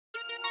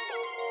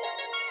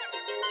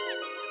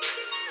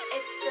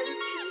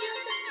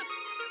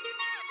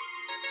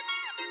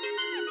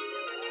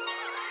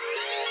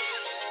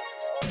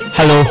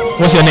Hello,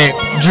 what's your name?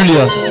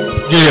 Julius.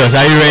 Julius,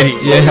 are you ready?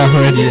 Yeah,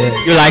 I'm ready.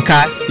 Yeah. You like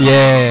cars?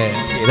 Yeah.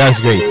 Okay, that's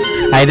great.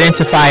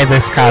 Identify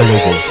this car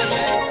logo.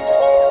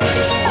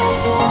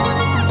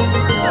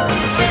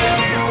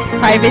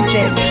 Private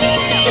jet.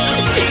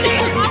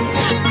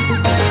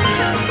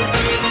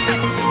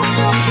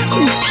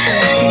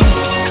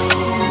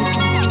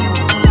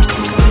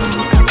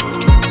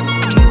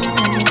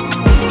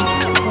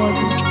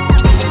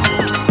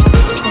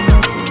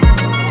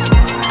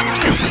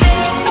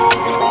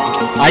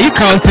 Are you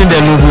counting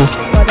the logos?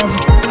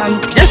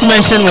 Just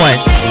mention one.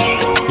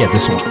 Yeah,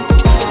 this one.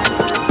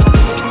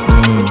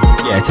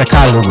 Yeah, it's a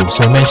car logo,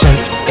 so mention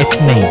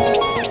its name.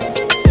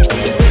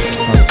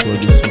 As for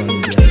this one,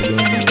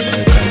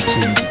 I can't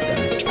change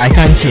it. I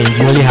can't change,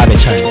 you only have a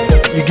chance.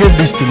 You gave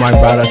this to my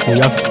brother, so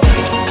you have to.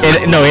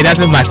 No, it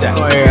doesn't matter.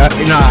 Oh, yeah,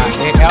 no,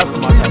 it has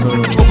to matter.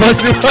 No,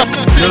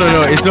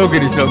 it's not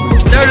good, it's not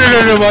good.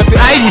 No, boss.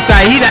 I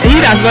decide. He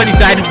does not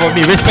decide for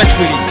me,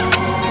 respectfully.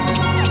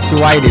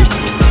 So why this?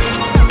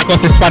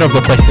 Because it's part of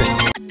the question.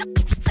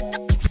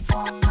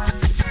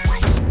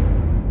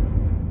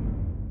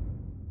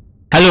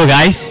 Hello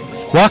guys,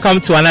 welcome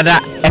to another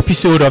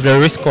episode of the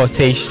Risk or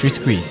Take Street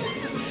Quiz.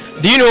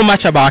 Do you know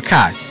much about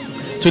cars?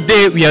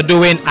 Today we are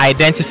doing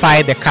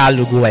Identify the Car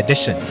Logo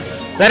edition.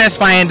 Let us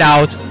find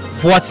out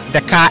what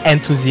the car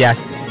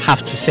enthusiasts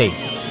have to say.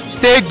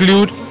 Stay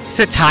glued,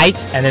 sit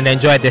tight, and then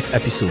enjoy this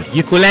episode.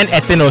 You could learn a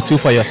thing or two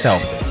for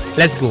yourself.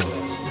 Let's go.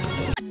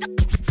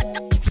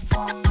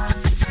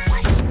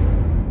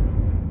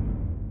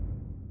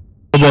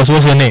 Boss,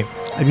 what's your name?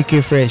 I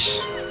became fresh.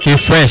 Keep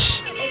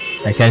fresh.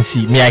 I can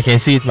see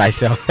it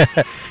myself.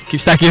 Keep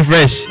stacking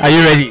fresh. Are you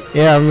ready?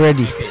 Yeah, I'm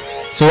ready.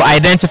 So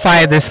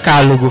identify this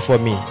car logo for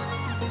me.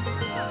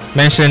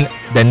 Mention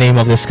the name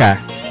of this car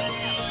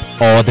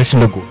or this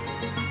logo.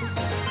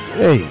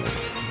 Hey.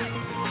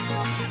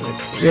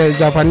 Yeah,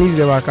 Japanese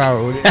car.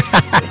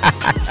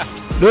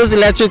 Those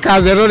electric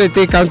cars, they don't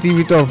take count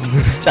TV top.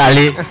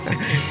 Charlie.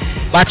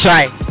 But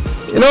try.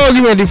 You know,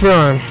 give me a different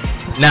one.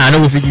 Nah, I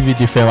know if you give you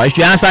different one. If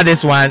you answer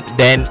this one,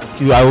 then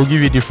I will give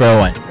you a different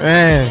one.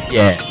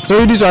 Yeah.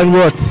 So this one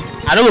what?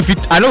 I know if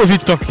you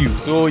talk you.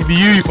 So it be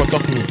you for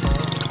talk me.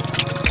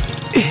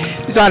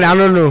 This one I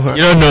don't know.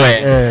 You don't know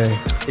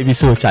it. It be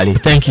so, Charlie.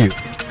 Thank you.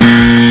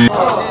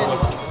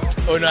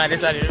 Oh no,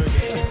 this one.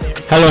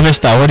 Hello,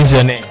 Mister. What is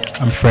your name?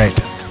 I'm Fred.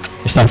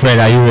 Mr. Fred,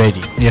 are you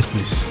ready? Yes,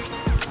 please.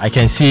 I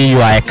can see you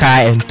are a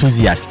car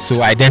enthusiast.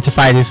 So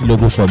identify this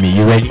logo for me.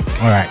 You ready?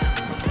 All right.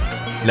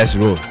 Let's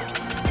roll.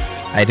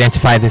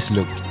 Identify this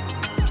logo.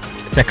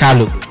 It's a car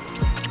logo.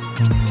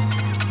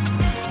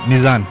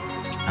 Nissan.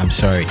 I'm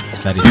sorry.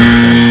 That is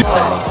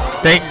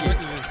Thank you.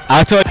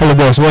 Hello,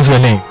 boss. What's your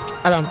name?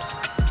 Adams.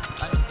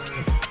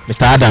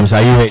 Mr. Adams,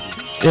 are you ready?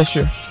 Yeah,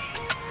 sure.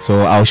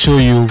 So I'll show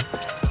you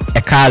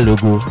a car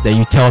logo, then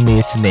you tell me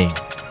its name.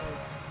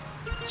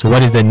 So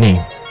what is the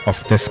name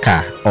of this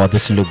car or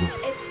this logo?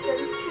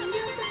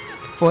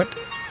 Ford.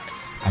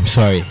 I'm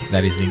sorry,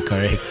 that is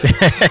incorrect.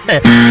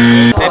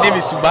 The name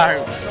is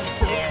Subaru.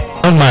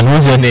 Oh man,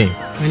 what's your name?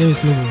 My name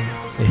is Noble.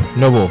 Hey,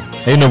 Noble.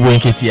 Are you Noble in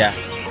Ketia?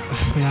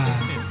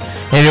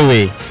 Yeah.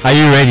 Anyway, are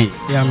you ready?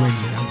 Yeah, I'm ready.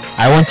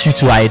 I want you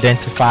to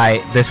identify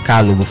this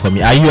car logo for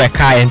me. Are you a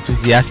car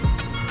enthusiast?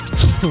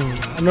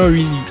 Not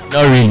really.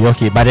 Not really,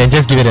 okay, but then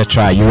just give it a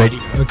try. You ready?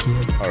 Okay.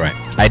 Alright.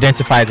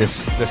 Identify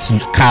this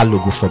car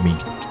logo for me.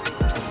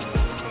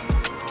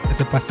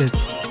 It's a Passat.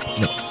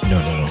 No.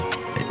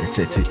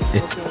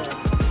 It's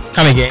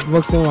come again.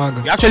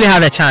 Volkswagen. You actually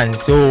have a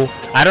chance, so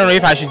I don't know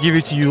if I should give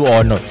it to you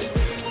or not.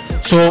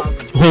 So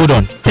hold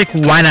on. Pick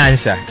one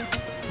answer.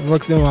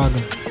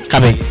 Volkswagen.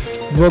 Come again.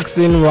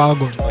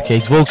 Volkswagen. Okay,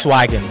 it's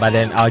Volkswagen, but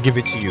then I'll give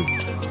it to you.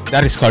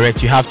 That is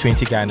correct. You have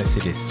 20 Ghana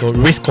cedis. So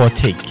risk or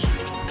take?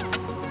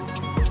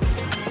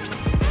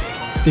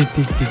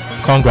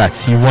 Take.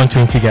 Congrats, you won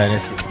 20 Ghana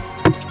cedis.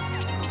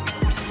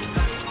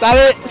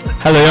 Charlie.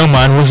 Hello, young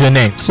man. What's your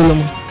name?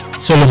 Solomon.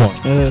 Solomon.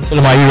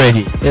 Solomon, are you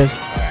ready? Yes.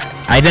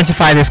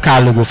 Identify this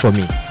car logo for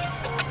me.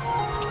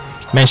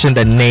 Mention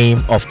the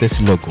name of this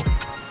logo.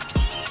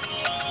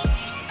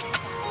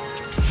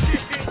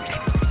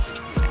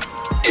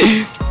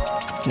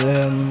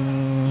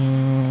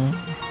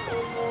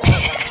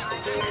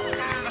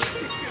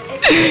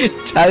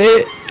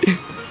 Charlie.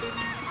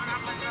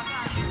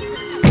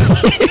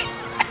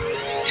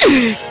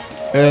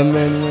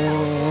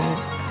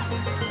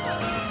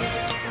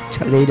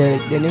 Charlie,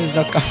 the name is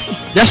not coming.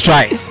 Just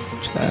try.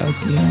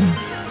 Okay.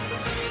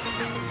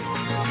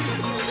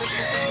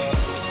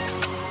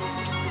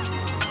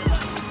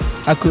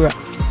 Acura.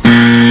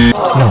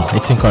 No,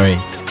 it's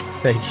incorrect.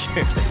 Thank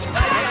you.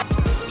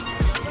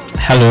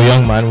 Hello,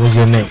 young man. What's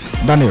your name?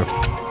 Daniel.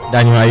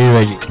 Daniel, are you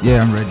ready?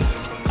 Yeah, I'm ready.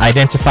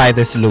 Identify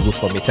this logo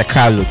for me. It's a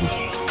car logo.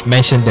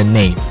 Mention the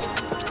name.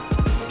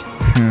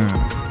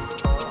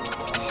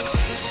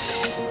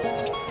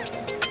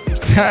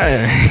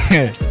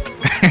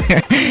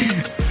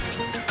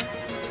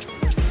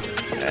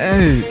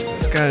 Hey,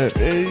 this guy.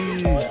 Hey.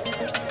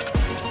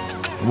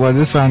 Well,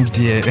 this one,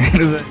 dear.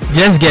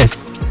 Just guess.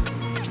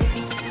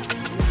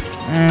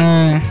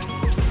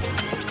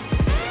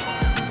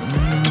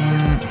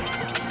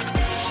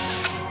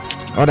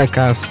 All the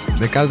cars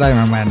that in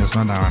my mind is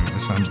not that one.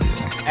 This one.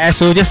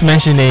 So just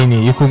mention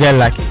any. You could get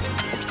lucky.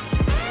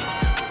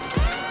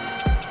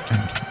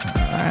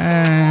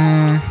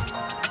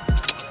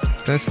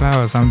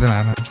 Tesla or something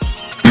like that.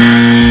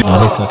 No,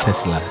 that's not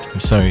Tesla.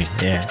 I'm sorry.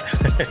 Yeah.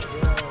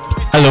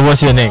 Hello,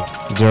 what's your name?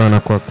 Jaron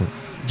Akwaku.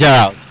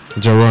 Gerald.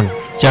 Jaron.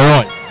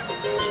 Jaron.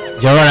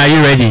 Jaron, are you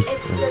ready?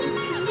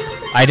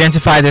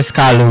 Identify this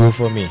car logo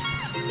for me.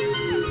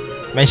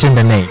 Mention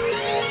the name.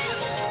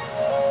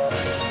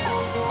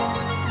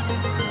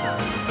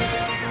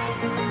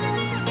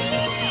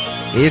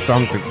 A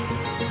something.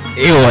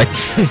 A what?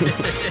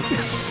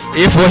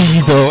 A for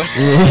Shito.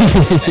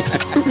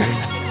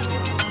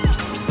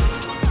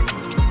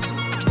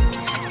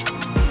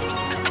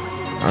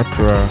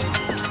 Accra.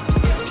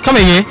 Come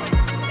again.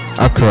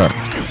 Accra.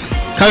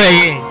 Come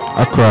again.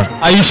 Accra.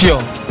 Are you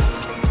sure?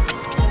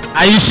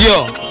 Are you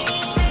sure?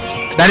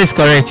 That is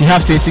correct. You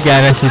have 20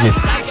 Ghana cedis.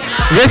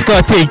 Risk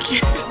or take?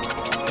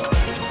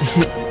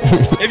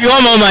 If you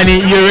want more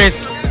money, you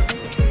risk.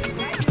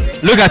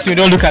 Look at me,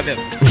 don't look at them.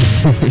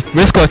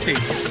 Risk or take?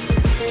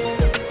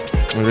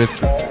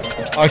 Risk.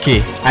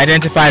 Okay,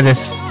 identify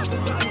this.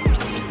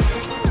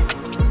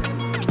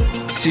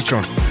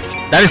 Citron.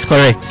 That is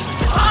correct.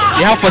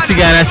 You have 40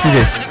 Ghana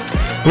cedis.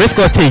 Risk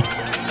or take?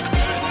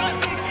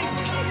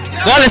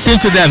 Don't listen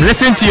to them.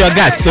 Listen to your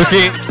guts,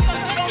 okay?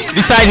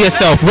 Decide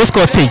yourself. Risk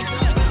or take?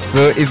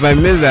 So if I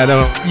miss that,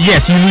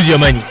 Yes, you lose your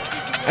money.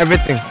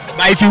 everything.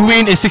 But if you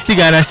win, it's 60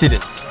 Ghana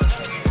cedis.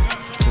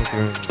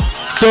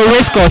 So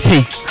risk or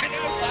take?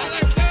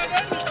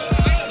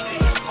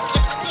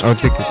 I'll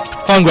take it.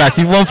 Congrats,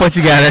 you've won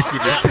 40 Ghana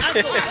cedis.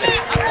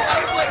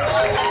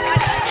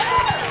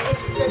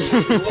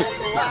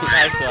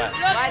 Nice one.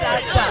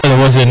 Hello,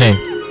 what's your name?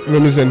 My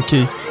name is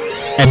NK.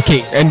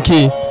 MK. NK.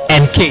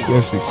 NK.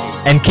 Yes, please.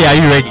 NK, are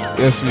you ready?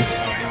 Yes, please.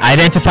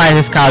 Identify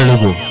this car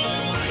logo.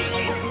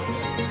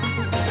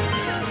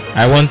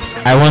 I want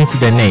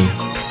the name.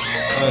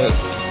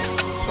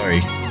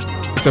 Sorry.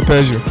 It's a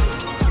Peugeot.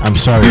 I'm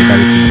sorry, that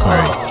is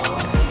incorrect.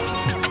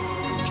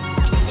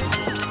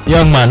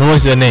 Young man,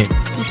 what's your name?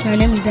 Yes, my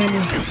name is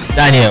Daniel.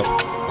 Daniel.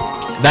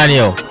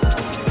 Daniel,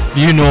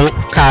 do you know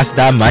cars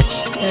that much?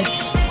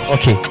 Yes.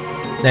 Okay.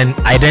 Then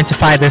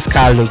identify this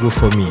car logo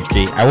for me,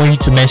 okay? I want you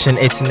to mention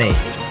its name.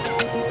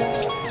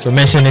 So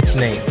mention its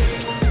name.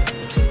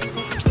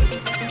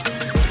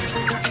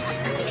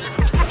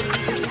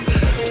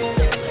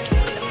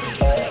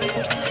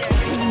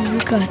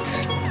 Look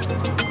at.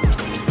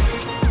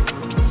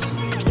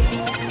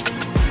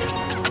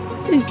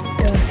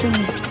 Yeah, see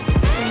me. Look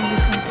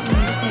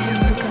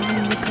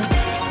at.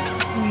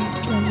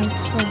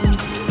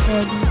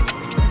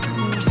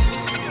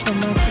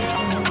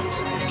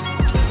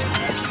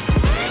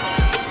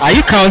 Are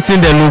you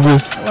counting the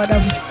logos? What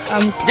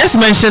I'm Just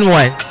mention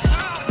one.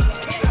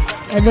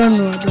 I don't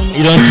know.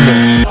 You don't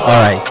know.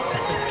 Alright.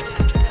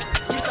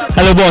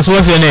 Hello boss,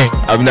 what's your name?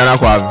 I'm Nana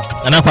Kwame.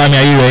 Anakwame,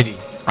 are you ready?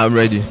 I'm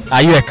ready.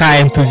 Are you a car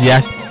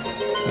enthusiast?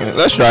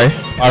 Let's try.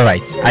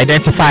 Alright.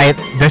 Identify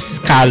this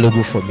car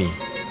logo for me.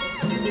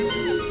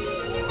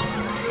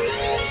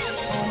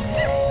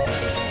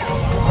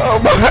 Oh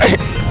my!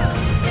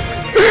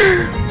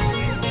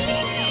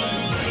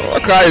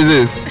 What car is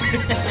this?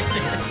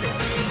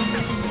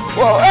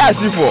 What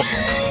is it for?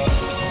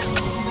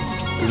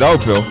 Is that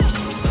Opel?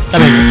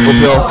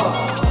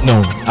 Opel.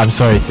 No, I'm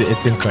sorry, it's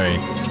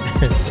incorrect.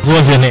 So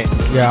what's your name?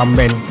 Yeah, I'm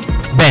Ben.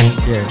 Ben.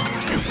 Yeah,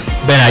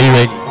 Ben, are you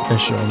ready? for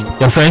sure.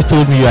 Your friends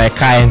told me you are a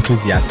car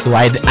enthusiast, so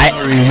I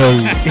know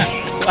you.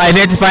 so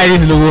identify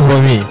this logo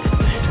for me.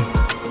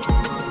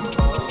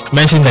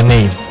 Mention the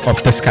name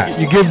of this car.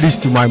 You gave this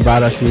to my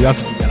brother, so you have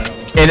to.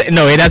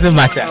 No, it doesn't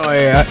matter. Oh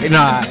yeah,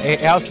 nah, it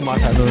has to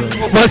matter. No,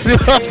 Boss, no,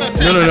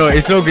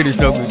 it's not good. It's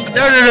not good.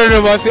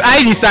 no, boss.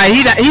 I decide.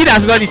 He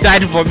does not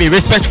decide for me,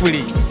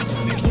 respectfully.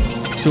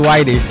 So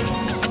why this?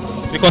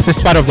 Because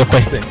it's part of the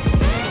question.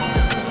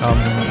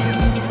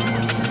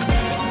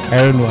 I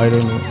don't know.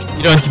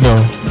 You don't know.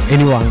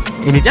 Anyone?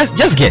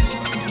 Just guess.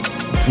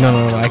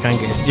 No, I can't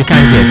guess. You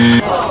can't guess.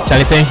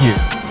 Charlie, thank you.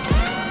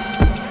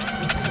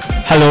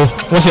 Hello,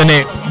 what's your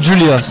name?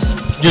 Julius.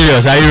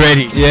 Julius, are you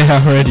ready? Yeah,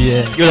 I'm ready.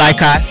 Yeah. You like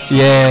cars?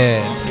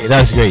 Yeah. Okay,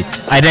 that's great.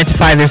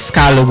 Identify this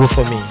car logo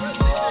for me.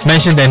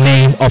 Mention the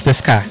name of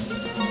this car.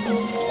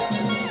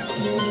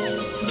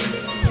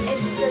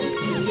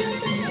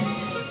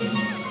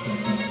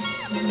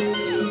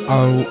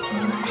 What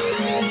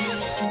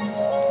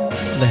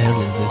the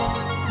hell is this?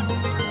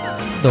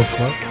 The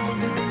fuck?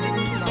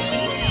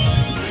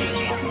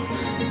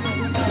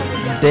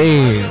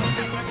 Damn.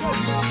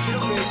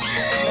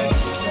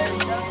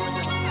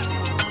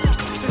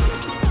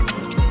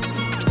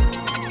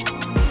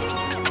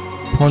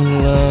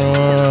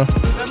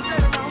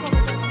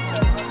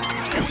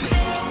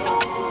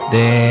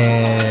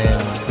 Damn.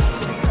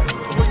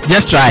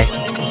 Just try.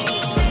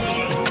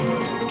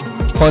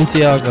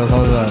 Pontiac or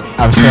something.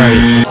 I'm sorry,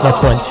 it's not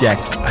Pontiac.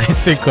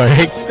 It's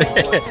incorrect.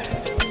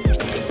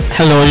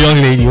 Hello,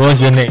 young lady.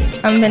 What's your name?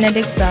 I'm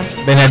Benedicta.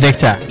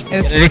 Benedicta.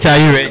 Yes. Benedicta, are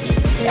you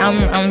ready?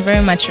 I'm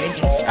very much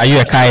ready. Are you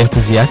a car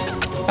enthusiast?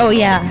 Oh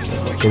yeah.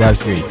 Okay,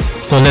 that's great.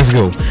 So let's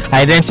go.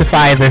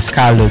 Identify this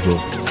car logo.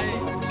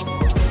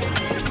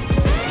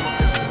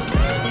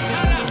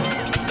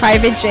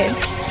 Private jet.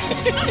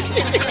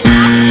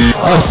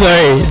 Oh,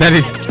 sorry. That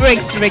is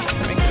Rigs.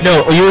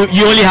 no.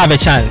 You only have a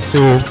chance.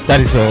 So that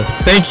is all.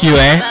 Thank you,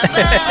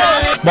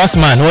 Boss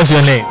man, what's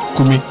your name?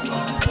 Kumi.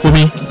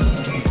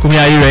 Kumi,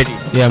 are you ready?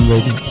 Yeah, I'm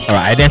ready. All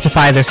right.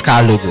 Identify this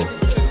car logo.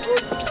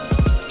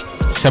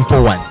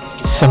 Simple one.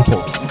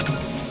 Simple.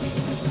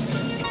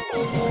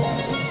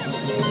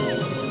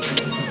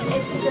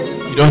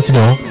 You don't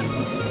know?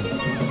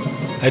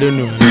 I don't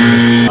know.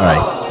 All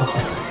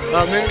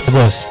right.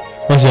 Boss,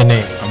 what's your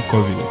name? I'm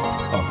Kobe.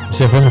 Oh,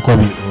 so from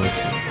Kobe.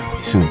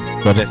 Okay. So,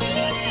 brothers.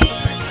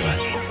 Nice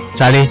one.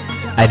 Charlie,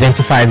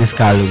 identify this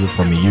car logo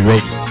for me. You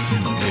ready?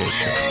 Yeah,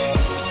 sure.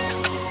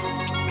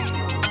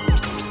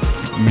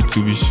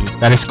 Mitsubishi.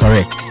 That is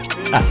correct.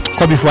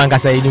 Kobe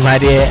Fuangasa, you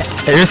had a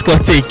risk or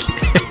take.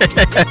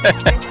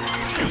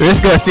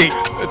 Risk or take.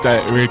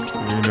 That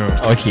Rex, you know.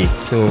 Okay,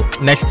 so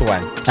next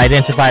one.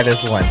 Identify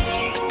this one.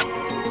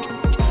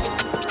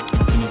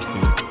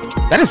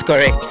 That is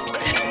correct.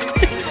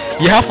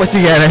 You have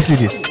 40 Ghana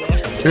cedis.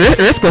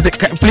 Risk or take.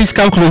 Please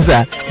come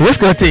closer.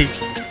 Risk or take.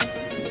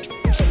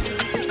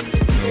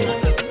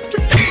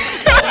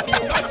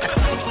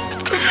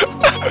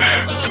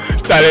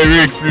 Charlie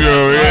Rex, you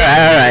know.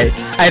 Alright.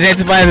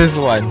 Identify this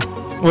one.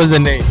 What's the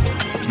name?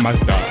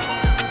 Mazda.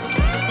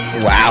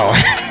 Wow.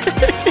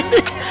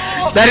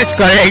 That is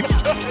correct.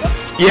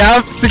 You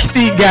have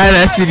 60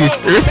 Ghana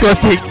cedis. Risk or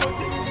take.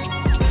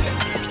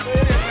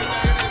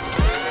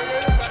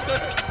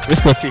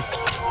 Risk or take.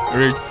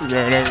 Rex, you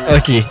know.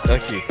 Okay.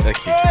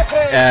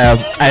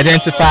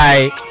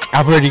 Identify.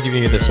 I've already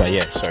given you this one.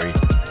 Yeah, sorry.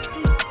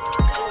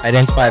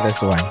 Identify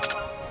this one.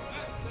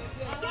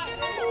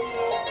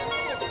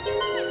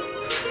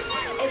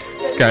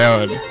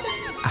 Skyard.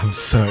 I'm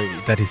sorry,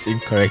 that is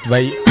incorrect.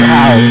 But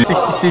wow,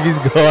 60 cities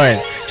gone.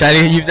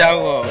 Charlie, you've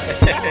done well.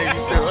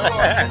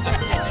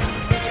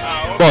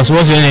 Boss,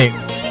 what's your name?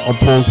 I'm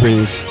Paul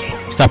Prince.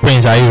 Mr.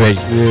 Prince, are you ready?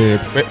 Yeah.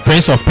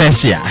 Prince of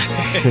Persia.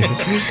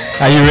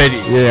 Are you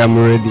ready? Yeah, I'm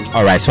ready.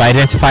 All right. So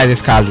identify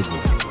this car logo.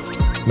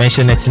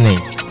 Mention its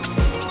name.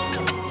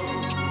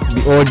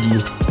 The Audi.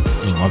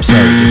 No, I'm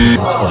sorry. This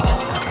isn't Audi.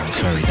 I'm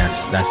sorry.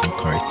 That's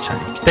incorrect,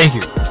 Charlie. Thank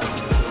you.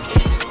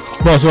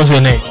 Boss, what's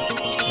your name?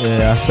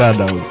 Yeah, Assad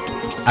Daoud.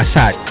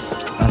 Assad.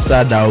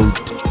 Assad Daoud.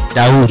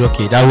 Dawood.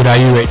 Okay. Dawood, are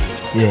you ready?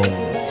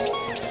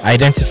 Yeah.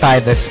 Identify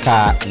this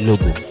car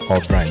logo or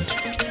brand.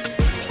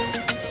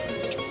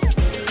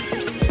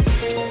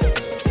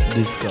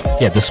 This guy.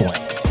 Yeah, this one.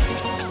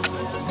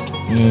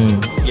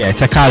 Yeah,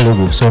 it's a car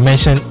logo. So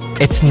mention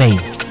its name.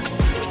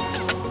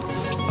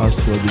 As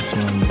for this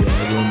one, yeah,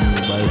 I don't know,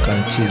 but you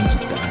can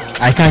change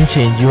it. I can't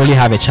change. You only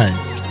have a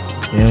chance.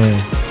 Yeah.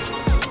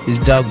 It's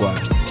Jaguar.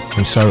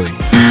 I'm sorry.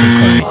 It's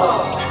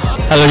incorrect.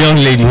 Hello, young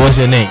lady. What's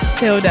your name?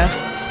 Hilda.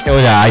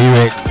 Hilda, are you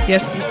ready?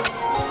 Yes,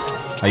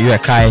 please. Are you a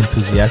car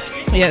enthusiast?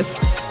 Yes.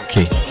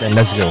 Okay, then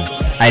let's go.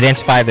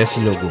 Identify this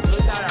logo.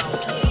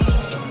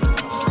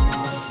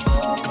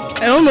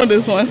 I don't know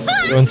this one.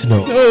 You don't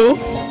know? No.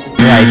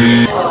 No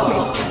idea.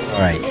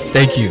 All right.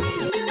 Thank you.